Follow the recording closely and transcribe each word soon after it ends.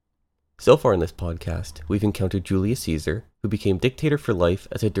So far in this podcast, we've encountered Julius Caesar, who became dictator for life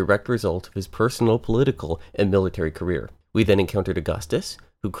as a direct result of his personal, political, and military career. We then encountered Augustus,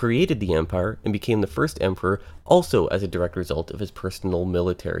 who created the empire and became the first emperor also as a direct result of his personal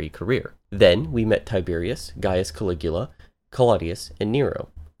military career. Then we met Tiberius, Gaius Caligula, Claudius, and Nero.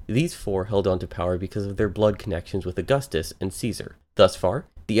 These four held on to power because of their blood connections with Augustus and Caesar. Thus far,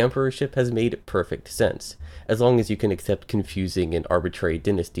 the emperorship has made perfect sense, as long as you can accept confusing and arbitrary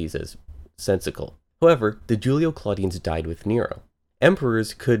dynasties as sensical. However, the Julio-Claudians died with Nero.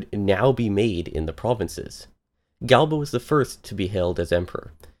 Emperors could now be made in the provinces. Galba was the first to be hailed as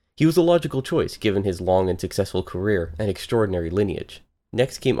emperor. He was a logical choice given his long and successful career and extraordinary lineage.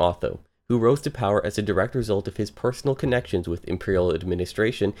 Next came Otho, who rose to power as a direct result of his personal connections with imperial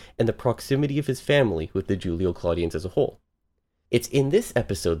administration and the proximity of his family with the Julio-Claudians as a whole. It's in this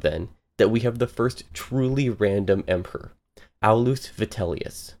episode, then, that we have the first truly random emperor, Aulus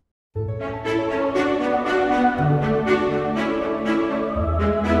Vitellius.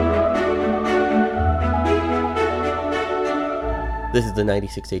 This is the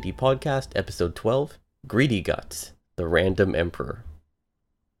 96 AD podcast, episode 12, Greedy Guts, the Random Emperor.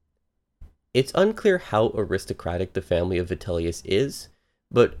 It's unclear how aristocratic the family of Vitellius is,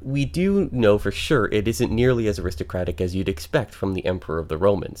 but we do know for sure it isn't nearly as aristocratic as you'd expect from the Emperor of the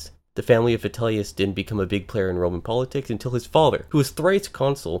Romans. The family of Vitellius didn't become a big player in Roman politics until his father, who was thrice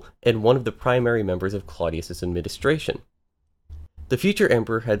consul and one of the primary members of Claudius's administration. The future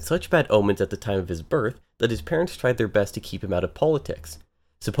emperor had such bad omens at the time of his birth that his parents tried their best to keep him out of politics.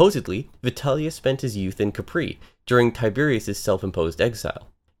 Supposedly, Vitellius spent his youth in Capri during Tiberius' self-imposed exile.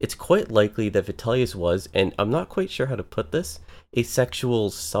 It's quite likely that Vitellius was, and I'm not quite sure how to put this, a sexual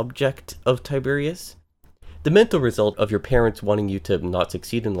subject of Tiberius. The mental result of your parents wanting you to not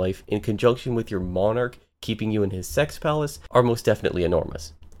succeed in life in conjunction with your monarch keeping you in his sex palace are most definitely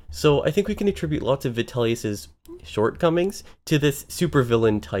enormous. So I think we can attribute lots of Vitellius's shortcomings to this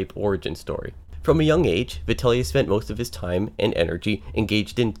supervillain type origin story. From a young age, Vitellius spent most of his time and energy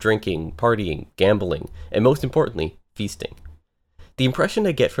engaged in drinking, partying, gambling, and most importantly, feasting. The impression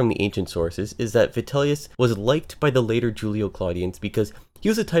I get from the ancient sources is that Vitellius was liked by the later Julio-Claudians because he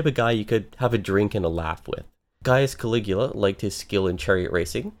was the type of guy you could have a drink and a laugh with. Gaius Caligula liked his skill in chariot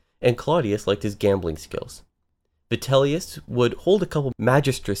racing, and Claudius liked his gambling skills. Vitellius would hold a couple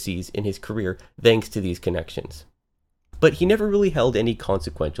magistracies in his career thanks to these connections. But he never really held any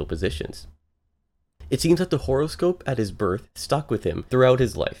consequential positions. It seems that the horoscope at his birth stuck with him throughout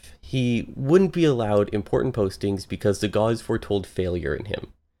his life. He wouldn't be allowed important postings because the gods foretold failure in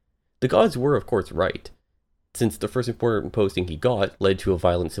him. The gods were, of course, right, since the first important posting he got led to a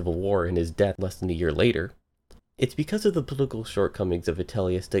violent civil war and his death less than a year later. It's because of the political shortcomings of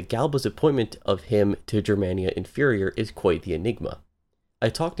Vitellius that Galba's appointment of him to Germania Inferior is quite the enigma. I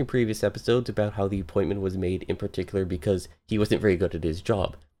talked in previous episodes about how the appointment was made in particular because he wasn't very good at his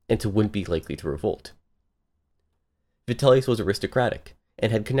job, and so wouldn't be likely to revolt. Vitellius was aristocratic,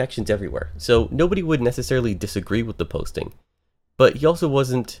 and had connections everywhere, so nobody would necessarily disagree with the posting. But he also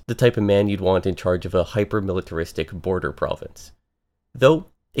wasn't the type of man you'd want in charge of a hyper-militaristic border province. Though,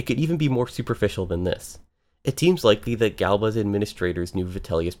 it could even be more superficial than this. It seems likely that Galba's administrators knew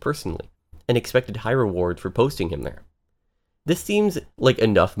Vitellius personally, and expected high reward for posting him there. This seems like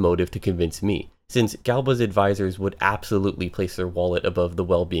enough motive to convince me, since Galba's advisors would absolutely place their wallet above the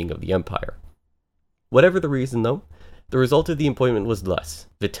well-being of the empire. Whatever the reason though, the result of the appointment was thus: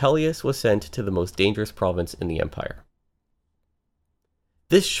 Vitellius was sent to the most dangerous province in the empire.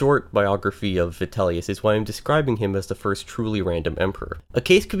 This short biography of Vitellius is why I'm describing him as the first truly random emperor. A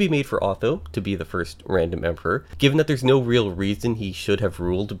case could be made for Otho to be the first random emperor, given that there's no real reason he should have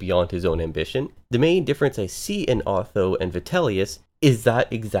ruled beyond his own ambition. The main difference I see in Otho and Vitellius is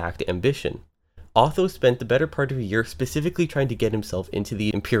that exact ambition. Otho spent the better part of a year specifically trying to get himself into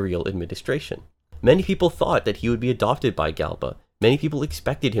the imperial administration. Many people thought that he would be adopted by Galba. Many people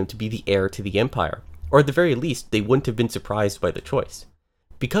expected him to be the heir to the empire, or at the very least, they wouldn't have been surprised by the choice.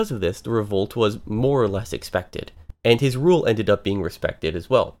 Because of this, the revolt was more or less expected, and his rule ended up being respected as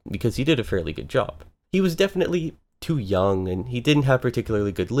well, because he did a fairly good job. He was definitely too young, and he didn't have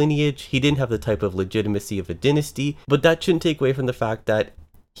particularly good lineage, he didn't have the type of legitimacy of a dynasty, but that shouldn't take away from the fact that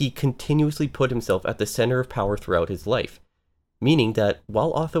he continuously put himself at the center of power throughout his life, meaning that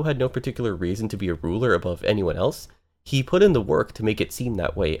while Otho had no particular reason to be a ruler above anyone else, he put in the work to make it seem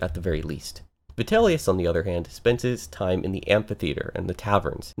that way at the very least. Vitellius, on the other hand, spent his time in the amphitheater and the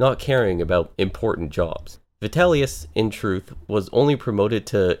taverns, not caring about important jobs. Vitellius, in truth, was only promoted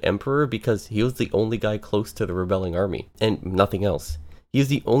to emperor because he was the only guy close to the rebelling army, and nothing else. He was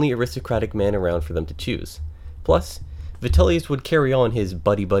the only aristocratic man around for them to choose. Plus, Vitellius would carry on his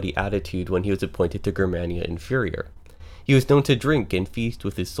buddy-buddy attitude when he was appointed to Germania Inferior. He was known to drink and feast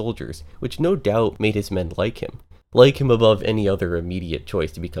with his soldiers, which no doubt made his men like him above any other immediate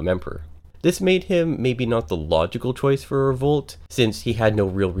choice to become emperor. This made him maybe not the logical choice for a revolt, since he had no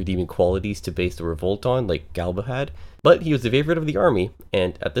real redeeming qualities to base the revolt on like Galba had, but he was the favorite of the army,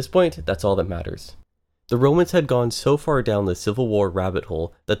 and at this point, that's all that matters. The Romans had gone so far down the civil war rabbit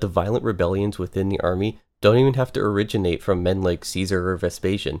hole that the violent rebellions within the army don't even have to originate from men like Caesar or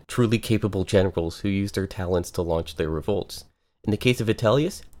Vespasian, truly capable generals who used their talents to launch their revolts. In the case of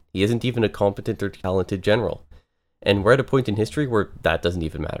Vitellius, he isn't even a competent or talented general. And we're at a point in history where that doesn't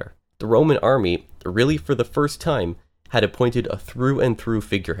even matter. The Roman army, really for the first time, had appointed a through-and-through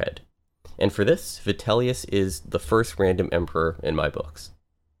figurehead. And for this, Vitellius is the first random emperor in my books.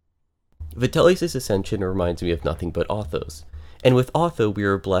 Vitellius' ascension reminds me of nothing but Otho's. And with Otho, we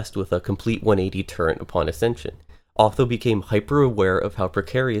were blessed with a complete 180 turn upon ascension. Otho became hyper-aware of how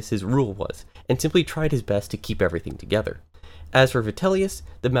precarious his rule was, and simply tried his best to keep everything together. As for Vitellius,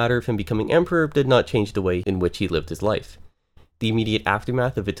 the matter of him becoming emperor did not change the way in which he lived his life. The immediate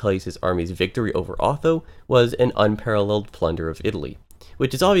aftermath of Vitellius' army's victory over Otho was an unparalleled plunder of Italy,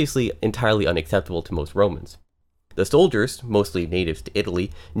 which is obviously entirely unacceptable to most Romans. The soldiers, mostly natives to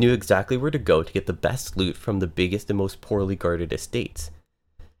Italy, knew exactly where to go to get the best loot from the biggest and most poorly guarded estates.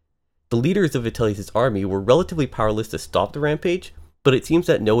 The leaders of Vitellius' army were relatively powerless to stop the rampage, but it seems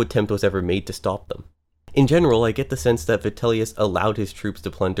that no attempt was ever made to stop them. In general, I get the sense that Vitellius allowed his troops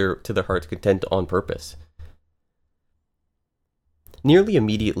to plunder to their heart's content on purpose. Nearly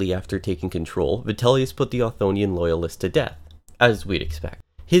immediately after taking control, Vitellius put the Othonian loyalists to death, as we'd expect.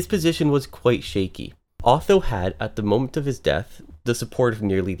 His position was quite shaky. Otho had, at the moment of his death, the support of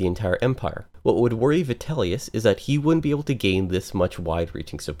nearly the entire empire. What would worry Vitellius is that he wouldn't be able to gain this much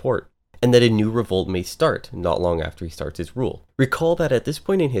wide-reaching support, and that a new revolt may start not long after he starts his rule. Recall that at this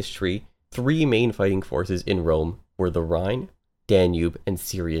point in history, three main fighting forces in Rome were the Rhine, Danube, and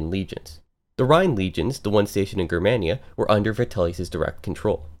Syrian legions. The Rhine legions, the ones stationed in Germania, were under Vitellius' direct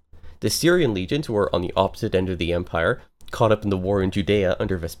control. The Syrian legions were on the opposite end of the empire, caught up in the war in Judea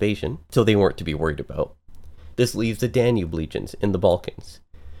under Vespasian, so they weren't to be worried about. This leaves the Danube legions in the Balkans,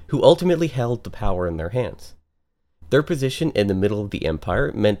 who ultimately held the power in their hands. Their position in the middle of the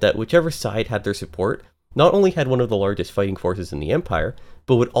empire meant that whichever side had their support not only had one of the largest fighting forces in the empire,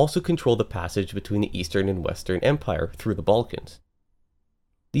 but would also control the passage between the Eastern and Western Empire through the Balkans.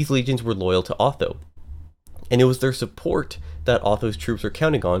 These legions were loyal to Otho, and it was their support that Otho's troops were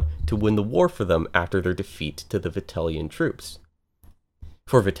counting on to win the war for them after their defeat to the Vitellian troops.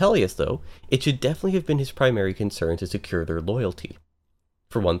 For Vitellius, though, it should definitely have been his primary concern to secure their loyalty.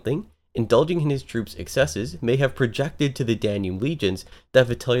 For one thing, indulging in his troops' excesses may have projected to the Danube legions that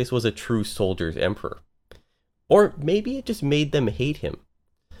Vitellius was a true soldier's emperor. Or maybe it just made them hate him.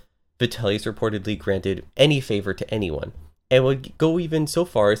 Vitellius reportedly granted any favor to anyone, and would go even so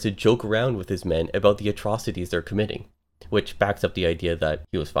far as to joke around with his men about the atrocities they're committing, which backs up the idea that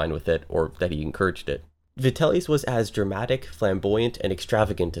he was fine with it or that he encouraged it. Vitellius was as dramatic, flamboyant, and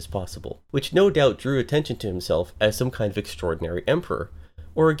extravagant as possible, which no doubt drew attention to himself as some kind of extraordinary emperor,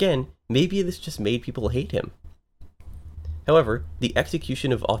 or again, maybe this just made people hate him. However, the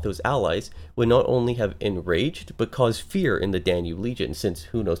execution of Otho's allies would not only have enraged, but caused fear in the Danube legion, since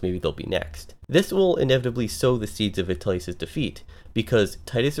who knows, maybe they'll be next. This will inevitably sow the seeds of Vitellius' defeat, because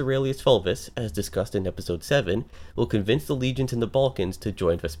Titus Aurelius Fulvus, as discussed in episode 7, will convince the legions in the Balkans to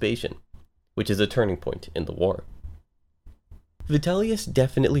join Vespasian, which is a turning point in the war. Vitellius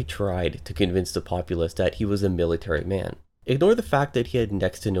definitely tried to convince the populace that he was a military man. Ignore the fact that he had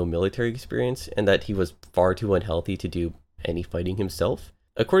next to no military experience and that he was far too unhealthy to do any fighting himself.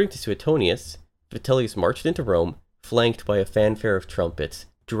 According to Suetonius, Vitellius marched into Rome, flanked by a fanfare of trumpets,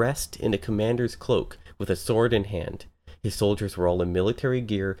 dressed in a commander's cloak with a sword in hand. His soldiers were all in military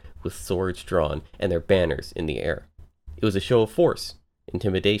gear with swords drawn and their banners in the air. It was a show of force,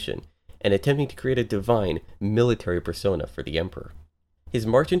 intimidation, and attempting to create a divine military persona for the emperor. His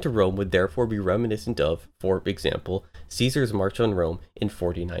march into Rome would therefore be reminiscent of, for example, Caesar's march on Rome in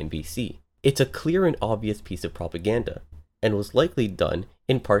 49 BC. It's a clear and obvious piece of propaganda, and was likely done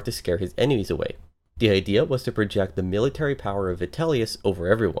in part to scare his enemies away. The idea was to project the military power of Vitellius over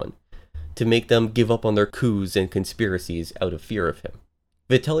everyone, to make them give up on their coups and conspiracies out of fear of him.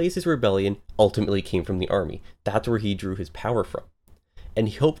 Vitellius' rebellion ultimately came from the army. That's where he drew his power from, and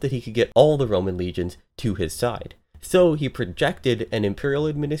he hoped that he could get all the Roman legions to his side. So he projected an imperial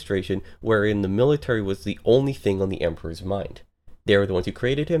administration wherein the military was the only thing on the emperor's mind. They were the ones who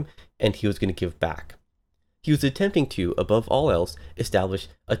created him, and he was going to give back. He was attempting to, above all else, establish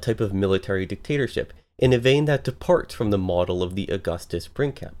a type of military dictatorship in a vein that departs from the model of the Augustus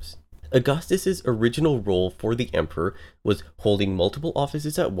princeps. Augustus's original role for the emperor was holding multiple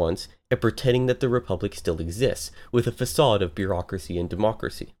offices at once and pretending that the republic still exists, with a facade of bureaucracy and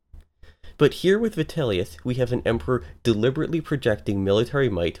democracy. But here with Vitellius, we have an emperor deliberately projecting military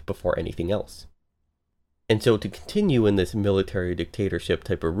might before anything else. And so to continue in this military dictatorship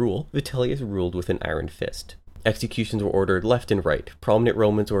type of rule, Vitellius ruled with an iron fist. Executions were ordered left and right. Prominent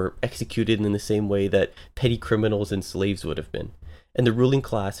Romans were executed in the same way that petty criminals and slaves would have been, and the ruling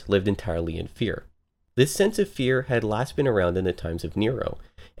class lived entirely in fear. This sense of fear had last been around in the times of Nero,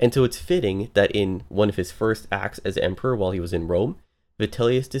 and so it's fitting that in one of his first acts as emperor while he was in Rome,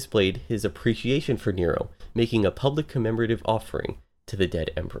 Vitellius displayed his appreciation for Nero, making a public commemorative offering to the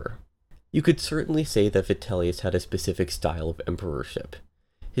dead emperor. You could certainly say that Vitellius had a specific style of emperorship.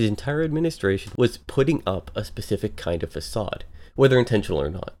 His entire administration was putting up a specific kind of facade, whether intentional or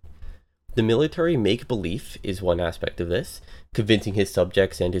not. The military make-believe is one aspect of this, convincing his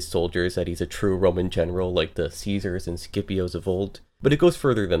subjects and his soldiers that he's a true Roman general like the Caesars and Scipios of old, but it goes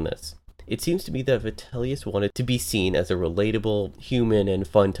further than this. It seems to me that Vitellius wanted to be seen as a relatable, human, and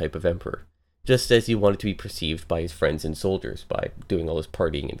fun type of emperor, just as he wanted to be perceived by his friends and soldiers by doing all his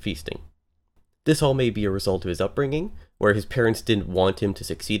partying and feasting. This all may be a result of his upbringing, where his parents didn't want him to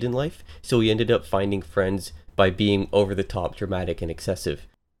succeed in life, so he ended up finding friends by being over-the-top, dramatic, and excessive.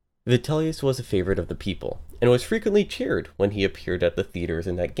 Vitellius was a favorite of the people, and was frequently cheered when he appeared at the theaters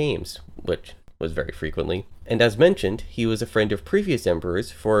and at games, which was very frequently. And as mentioned, he was a friend of previous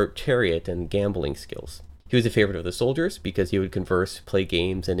emperors for chariot and gambling skills. He was a favorite of the soldiers because he would converse, play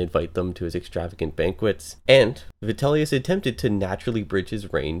games, and invite them to his extravagant banquets. And Vitellius attempted to naturally bridge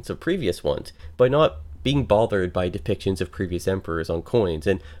his reigns of previous ones by not being bothered by depictions of previous emperors on coins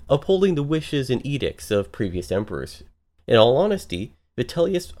and upholding the wishes and edicts of previous emperors. In all honesty,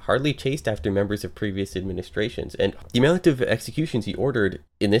 Vitellius hardly chased after members of previous administrations, and the amount of executions he ordered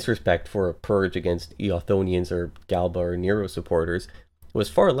in this respect for a purge against Eothonians or Galba or Nero supporters was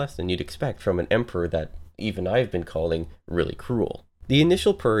far less than you'd expect from an emperor that even I've been calling really cruel. The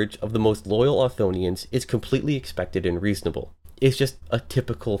initial purge of the most loyal Othonians is completely expected and reasonable. It's just a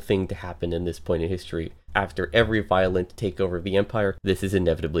typical thing to happen in this point in history. After every violent takeover of the empire, this is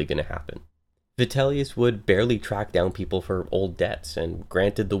inevitably going to happen. Vitellius would barely track down people for old debts and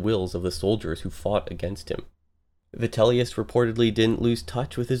granted the wills of the soldiers who fought against him. Vitellius reportedly didn't lose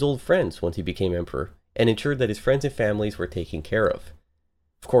touch with his old friends once he became emperor, and ensured that his friends and families were taken care of.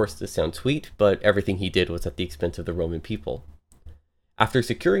 Of course, this sounds sweet, but everything he did was at the expense of the Roman people. After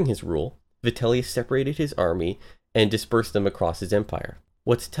securing his rule, Vitellius separated his army and dispersed them across his empire.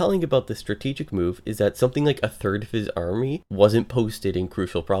 What's telling about this strategic move is that something like a third of his army wasn't posted in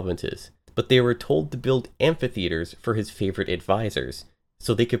crucial provinces, but they were told to build amphitheaters for his favorite advisors,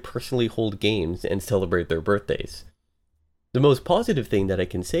 so they could personally hold games and celebrate their birthdays. The most positive thing that I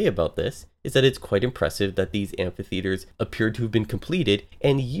can say about this is that it's quite impressive that these amphitheaters appeared to have been completed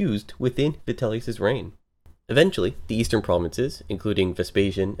and used within Vitellius' reign. Eventually, the eastern provinces, including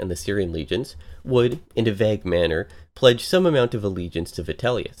Vespasian and the Syrian legions, would, in a vague manner, pledge some amount of allegiance to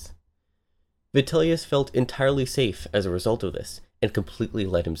Vitellius. Vitellius felt entirely safe as a result of this, and completely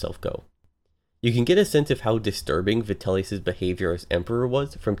let himself go. You can get a sense of how disturbing Vitellius' behavior as emperor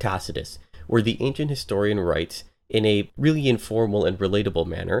was from Tacitus, where the ancient historian writes, in a really informal and relatable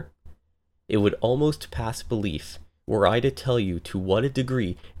manner, "It would almost pass belief, were I to tell you to what a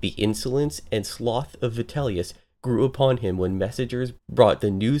degree the insolence and sloth of Vitellius grew upon him when messengers brought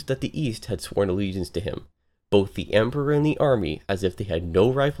the news that the East had sworn allegiance to him. Both the emperor and the army, as if they had no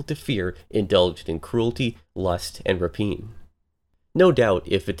rival to fear, indulged in cruelty, lust, and rapine." No doubt,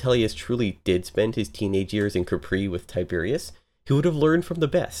 if Vitellius truly did spend his teenage years in Capri with Tiberius, he would have learned from the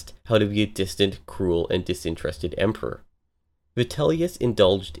best how to be a distant, cruel, and disinterested emperor. Vitellius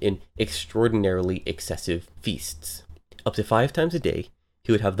indulged in extraordinarily excessive feasts. Up to 5 times a day,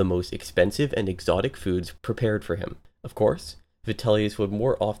 he would have the most expensive and exotic foods prepared for him. Of course, Vitellius would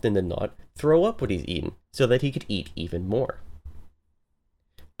more often than not throw up what he's eaten, so that he could eat even more.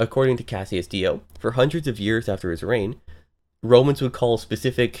 According to Cassius Dio, for hundreds of years after his reign, Romans would call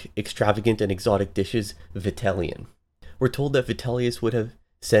specific extravagant and exotic dishes Vitellian. We're told that Vitellius would have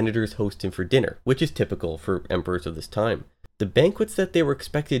senators host him for dinner, which is typical for emperors of this time. The banquets that they were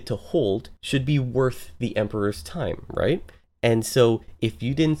expected to hold should be worth the emperor's time, right? And so if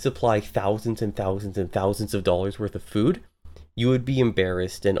you didn't supply thousands and thousands and thousands of dollars worth of food, you would be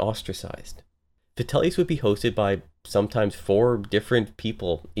embarrassed and ostracized. Vitellius would be hosted by sometimes 4 different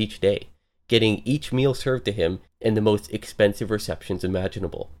people each day, getting each meal served to him in the most expensive receptions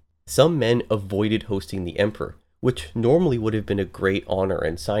imaginable. Some men avoided hosting the emperor, which normally would have been a great honor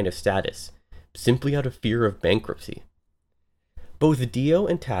and sign of status, simply out of fear of bankruptcy. Both Dio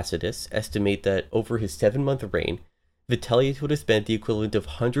and Tacitus estimate that over his 7-month reign, Vitellius would have spent the equivalent of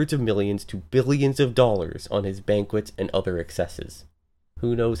hundreds of millions to billions of dollars on his banquets and other excesses.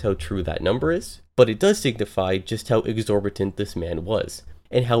 Who knows how true that number is, but it does signify just how exorbitant this man was,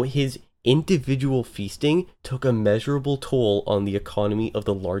 and how his individual feasting took a measurable toll on the economy of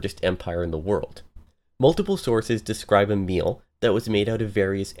the largest empire in the world. Multiple sources describe a meal that was made out of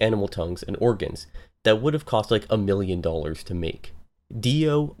various animal tongues and organs that would have cost like $1 million to make.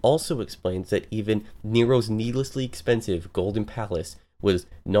 Dio also explains that even Nero's needlessly expensive golden palace was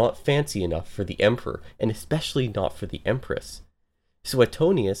not fancy enough for the emperor, and especially not for the empress.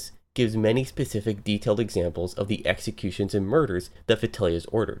 Suetonius gives many specific detailed examples of the executions and murders that Vitellius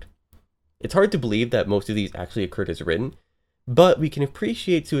ordered. It's hard to believe that most of these actually occurred as written, but we can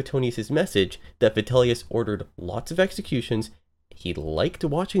appreciate Suetonius' message that Vitellius ordered lots of executions, he liked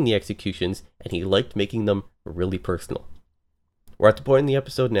watching the executions, and he liked making them really personal. We're at the point in the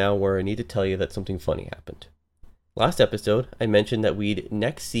episode now where I need to tell you that something funny happened. Last episode, I mentioned that we'd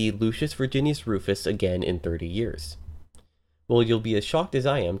next see Lucius Virginius Rufus again in 30 years. Well, you'll be as shocked as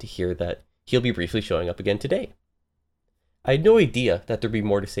I am to hear that he'll be briefly showing up again today. I had no idea that there'd be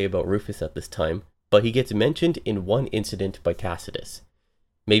more to say about Rufus at this time, but he gets mentioned in one incident by Tacitus.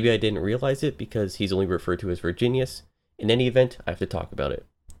 Maybe I didn't realize it because he's only referred to as Virginius. In any event, I have to talk about it.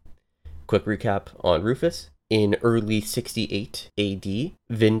 Quick recap on Rufus. In early 68 AD,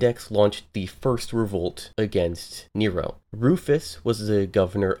 Vindex launched the first revolt against Nero. Rufus was the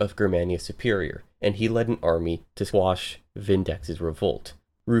governor of Germania Superior, and he led an army to squash Vindex's revolt.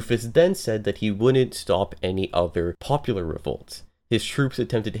 Rufus then said that he wouldn't stop any other popular revolts. His troops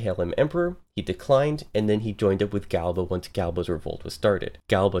attempted to hail him emperor, he declined, and then he joined up with Galba once Galba's revolt was started.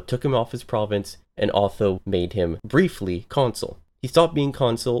 Galba took him off his province, and Otho made him briefly consul. He stopped being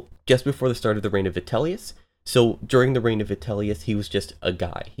consul just before the start of the reign of Vitellius, so during the reign of Vitellius, he was just a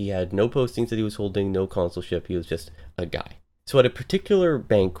guy. He had no postings that he was holding, no consulship, he was just a guy. So at a particular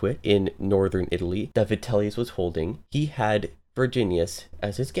banquet in northern Italy that Vitellius was holding, he had Virginius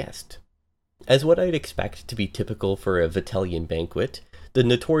as his guest. As what I'd expect to be typical for a Vitellian banquet, the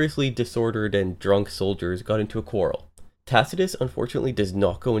notoriously disordered and drunk soldiers got into a quarrel. Tacitus unfortunately does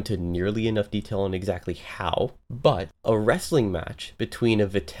not go into nearly enough detail on exactly how, but a wrestling match between a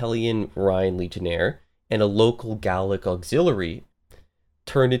Vitellian Rhine legionnaire and a local Gallic auxiliary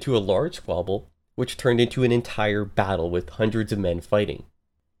turned into a large squabble, which turned into an entire battle with hundreds of men fighting.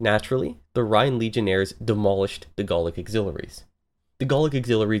 Naturally, the Rhine legionnaires demolished the Gallic auxiliaries. The Gallic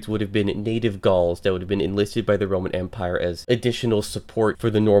auxiliaries would have been native Gauls that would have been enlisted by the Roman Empire as additional support for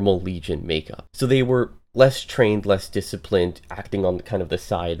the normal legion makeup. So they were less trained, less disciplined, acting on kind of the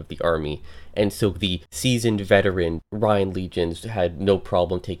side of the army. And so the seasoned veteran Rhine legions had no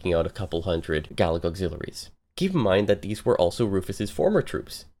problem taking out a couple hundred Gallic auxiliaries. Keep in mind that these were also Rufus's former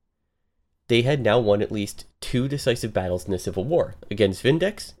troops. They had now won at least 2 decisive battles in the Civil War, against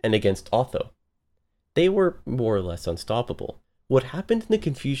Vindex and against Otho. They were more or less unstoppable. What happened in the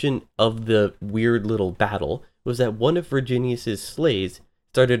confusion of the weird little battle was that one of Virginius's sleighs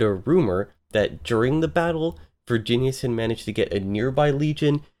started a rumor that during the battle, Virginius had managed to get a nearby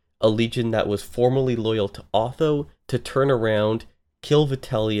legion, a legion that was formerly loyal to Otho, to turn around, kill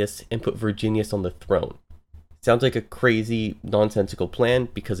Vitellius, and put Virginius on the throne. Sounds like a crazy, nonsensical plan,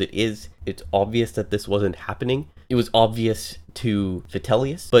 because it is. It's obvious that this wasn't happening. It was obvious to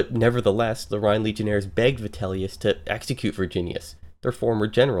Vitellius, but nevertheless, the Rhine legionnaires begged Vitellius to execute Virginius, their former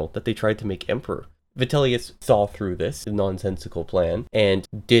general that they tried to make emperor. Vitellius saw through this nonsensical plan and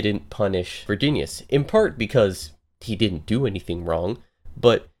didn't punish Virginius, in part because he didn't do anything wrong,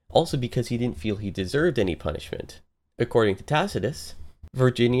 but also because he didn't feel he deserved any punishment. According to Tacitus,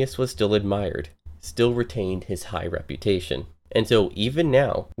 Virginius was still admired, still retained his high reputation. And so even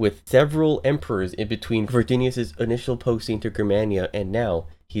now, with several emperors in between Virginius's initial posting to Germania and now,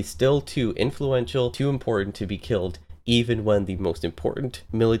 he's still too influential, too important to be killed, even when the most important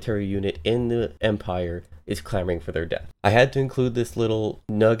military unit in the empire is clamoring for their death. I had to include this little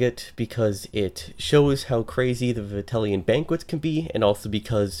nugget because it shows how crazy the Vitellian banquets can be, and also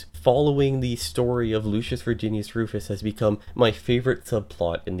because following the story of Lucius Virginius Rufus has become my favorite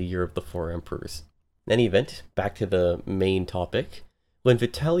subplot in the Year of the Four Emperors. In any event, back to the main topic. When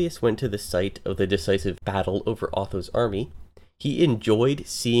Vitellius went to the site of the decisive battle over Otho's army, he enjoyed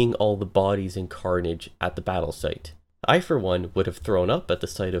seeing all the bodies and carnage at the battle site. I, for one, would have thrown up at the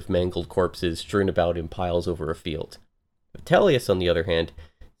sight of mangled corpses strewn about in piles over a field. Vitellius, on the other hand,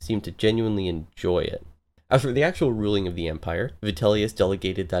 seemed to genuinely enjoy it. As for the actual ruling of the empire, Vitellius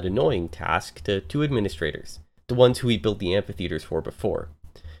delegated that annoying task to 2 administrators, the ones who he built the amphitheaters for before.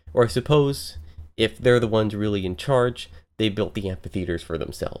 Or I suppose If they're the ones really in charge, they built the amphitheaters for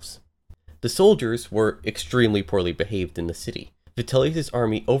themselves. The soldiers were extremely poorly behaved in the city. Vitellius'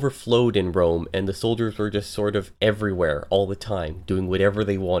 army overflowed in Rome, and the soldiers were just sort of everywhere all the time, doing whatever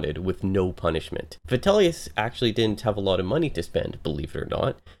they wanted with no punishment. Vitellius actually didn't have a lot of money to spend, believe it or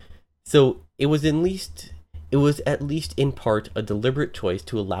not, so it was at least in part a deliberate choice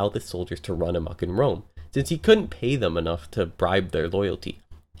to allow the soldiers to run amok in Rome, since he couldn't pay them enough to bribe their loyalty.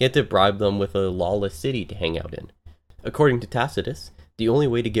 He had to bribe them with a lawless city to hang out in. According to Tacitus, the only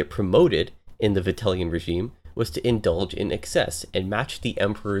way to get promoted in the Vitellian regime was to indulge in excess and match the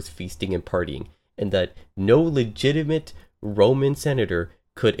emperor's feasting and partying, and that no legitimate Roman senator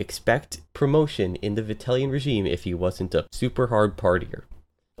could expect promotion in the Vitellian regime if he wasn't a super hard partier.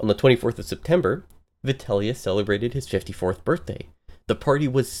 On the 24th of September, Vitellius celebrated his 54th birthday. The party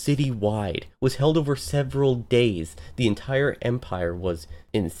was citywide, was held over several days. The entire empire was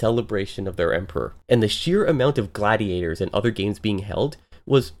in celebration of their emperor, and the sheer amount of gladiators and other games being held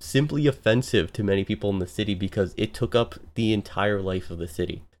was simply offensive to many people in the city because it took up the entire life of the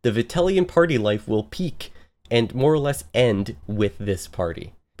city. The Vitellian party life will peak and more or less end with this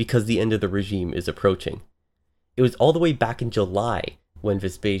party because the end of the regime is approaching. It was all the way back in July when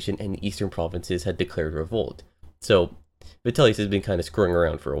Vespasian and the eastern provinces had declared revolt. So Vitellius has been kind of screwing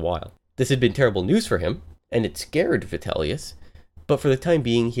around for a while. This had been terrible news for him, and it scared Vitellius, but for the time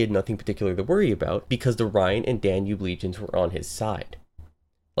being he had nothing particular to worry about because the Rhine and Danube legions were on his side.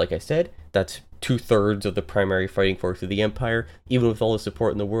 Like I said, that's 2/3 of the primary fighting force of the empire. Even with all the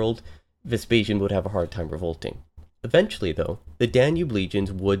support in the world, Vespasian would have a hard time revolting. Eventually, though, the Danube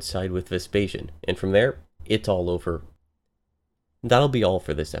legions would side with Vespasian, and from there, it's all over. That'll be all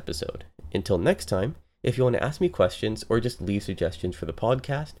for this episode. Until next time, if you want to ask me questions or just leave suggestions for the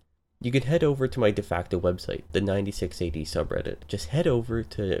podcast, you can head over to my de facto website, the 96AD subreddit. Just head over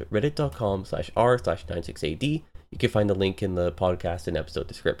to reddit.com/r/96AD. You can find the link in the podcast and episode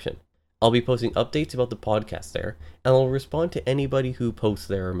description. I'll be posting updates about the podcast there, and I'll respond to anybody who posts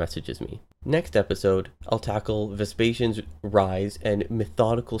there or messages me. Next episode, I'll tackle Vespasian's rise and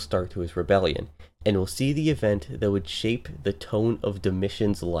methodical start to his rebellion, and we'll see the event that would shape the tone of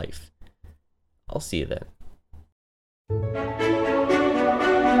Domitian's life. I'll see you then.